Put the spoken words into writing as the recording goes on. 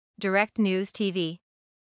Direct News TV.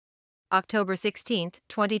 October 16,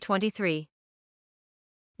 2023.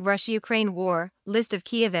 Russia-Ukraine War, List of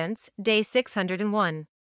Key Events, Day 601.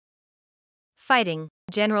 Fighting.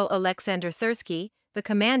 General Oleksandr Syrsky, the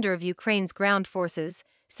commander of Ukraine's ground forces,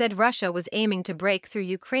 said Russia was aiming to break through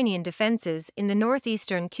Ukrainian defenses in the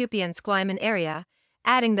northeastern Kupiansk-Lyman area,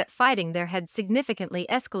 adding that fighting there had significantly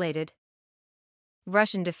escalated.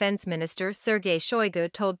 Russian Defense Minister Sergei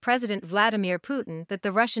Shoigu told President Vladimir Putin that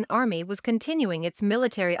the Russian army was continuing its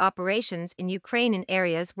military operations in Ukraine in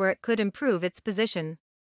areas where it could improve its position.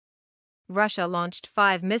 Russia launched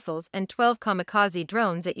 5 missiles and 12 kamikaze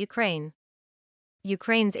drones at Ukraine.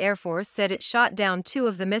 Ukraine's Air Force said it shot down 2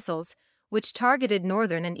 of the missiles, which targeted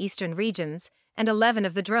northern and eastern regions, and 11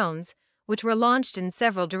 of the drones, which were launched in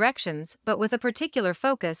several directions but with a particular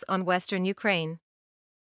focus on western Ukraine.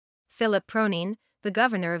 Philip Pronin, the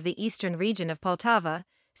governor of the eastern region of Poltava,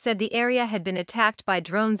 said the area had been attacked by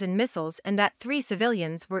drones and missiles and that 3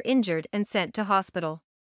 civilians were injured and sent to hospital.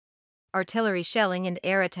 Artillery shelling and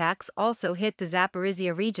air attacks also hit the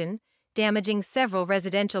Zaporizhia region, damaging several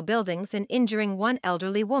residential buildings and injuring 1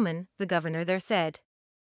 elderly woman, the governor there said.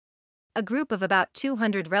 A group of about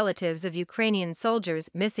 200 relatives of Ukrainian soldiers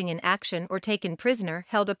missing in action or taken prisoner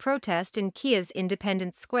held a protest in Kiev's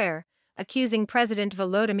Independence Square, accusing President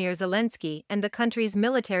Volodymyr Zelensky and the country's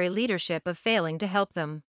military leadership of failing to help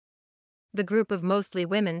them. The group of mostly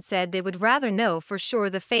women said they would rather know for sure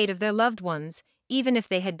the fate of their loved ones, even if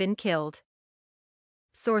they had been killed.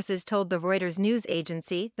 Sources told the Reuters news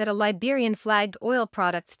agency that a Liberian-flagged oil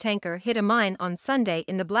products tanker hit a mine on Sunday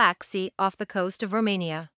in the Black Sea off the coast of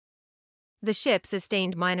Romania. The ship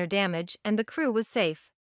sustained minor damage and the crew was safe.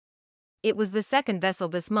 It was the second vessel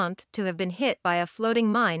this month to have been hit by a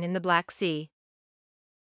floating mine in the Black Sea.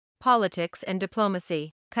 Politics and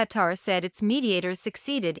diplomacy. Qatar said its mediators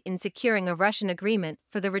succeeded in securing a Russian agreement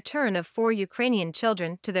for the return of 4 Ukrainian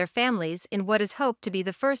children to their families in what is hoped to be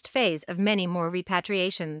the first phase of many more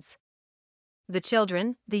repatriations. The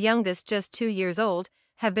children, the youngest just 2 years old,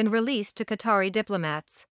 have been released to Qatari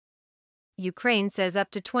diplomats. Ukraine says up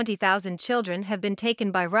to 20,000 children have been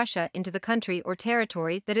taken by Russia into the country or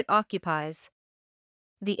territory that it occupies.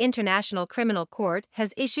 The International Criminal Court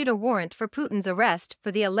has issued a warrant for Putin's arrest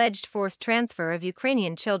for the alleged forced transfer of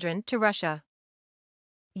Ukrainian children to Russia.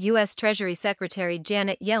 U.S. Treasury Secretary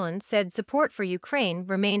Janet Yellen said support for Ukraine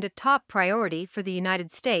remained a top priority for the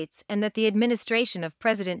United States and that the administration of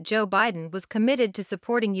President Joe Biden was committed to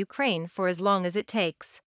supporting Ukraine for as long as it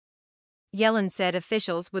takes. Yellen said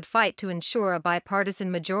officials would fight to ensure a bipartisan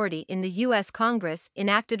majority in the U.S. Congress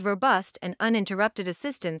enacted robust and uninterrupted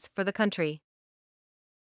assistance for the country.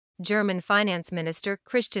 German Finance Minister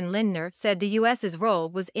Christian Lindner said the U.S.'s role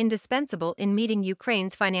was indispensable in meeting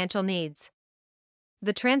Ukraine's financial needs.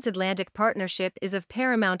 The transatlantic partnership is of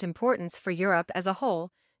paramount importance for Europe as a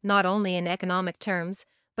whole, not only in economic terms,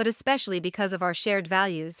 but especially because of our shared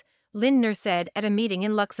values, Lindner said at a meeting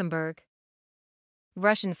in Luxembourg.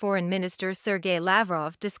 Russian Foreign Minister Sergei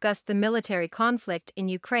Lavrov discussed the military conflict in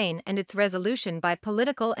Ukraine and its resolution by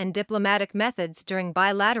political and diplomatic methods during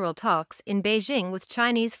bilateral talks in Beijing with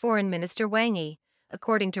Chinese Foreign Minister Wang Yi,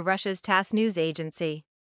 according to Russia's TASS news agency.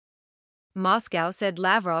 Moscow said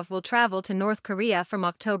Lavrov will travel to North Korea from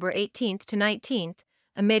October 18 to 19,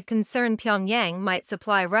 amid concern Pyongyang might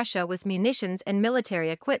supply Russia with munitions and military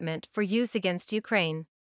equipment for use against Ukraine.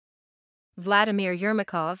 Vladimir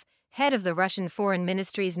Yermakov, head of the Russian Foreign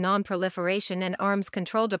Ministry's Non-Proliferation and Arms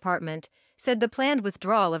Control Department, said the planned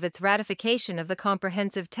withdrawal of its ratification of the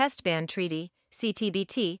Comprehensive Test Ban Treaty,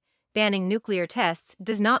 CTBT, banning nuclear tests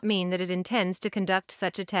does not mean that it intends to conduct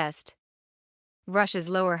such a test. Russia's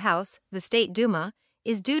lower house, the State Duma,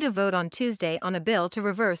 is due to vote on Tuesday on a bill to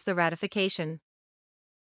reverse the ratification.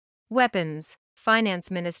 Weapons. Finance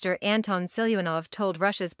Minister Anton Siluanov told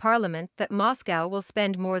Russia's parliament that Moscow will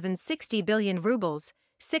spend more than 60 billion rubles,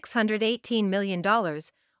 $618 million,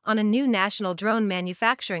 on a new national drone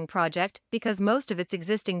manufacturing project because most of its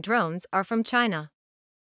existing drones are from China.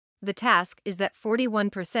 The task is that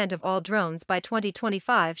 41% of all drones by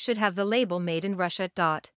 2025 should have the label Made in Russia.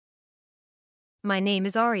 My name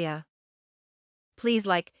is Arya. Please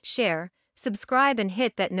like, share, subscribe and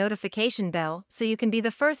hit that notification bell so you can be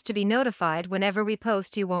the first to be notified whenever we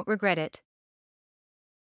post. You won't regret it.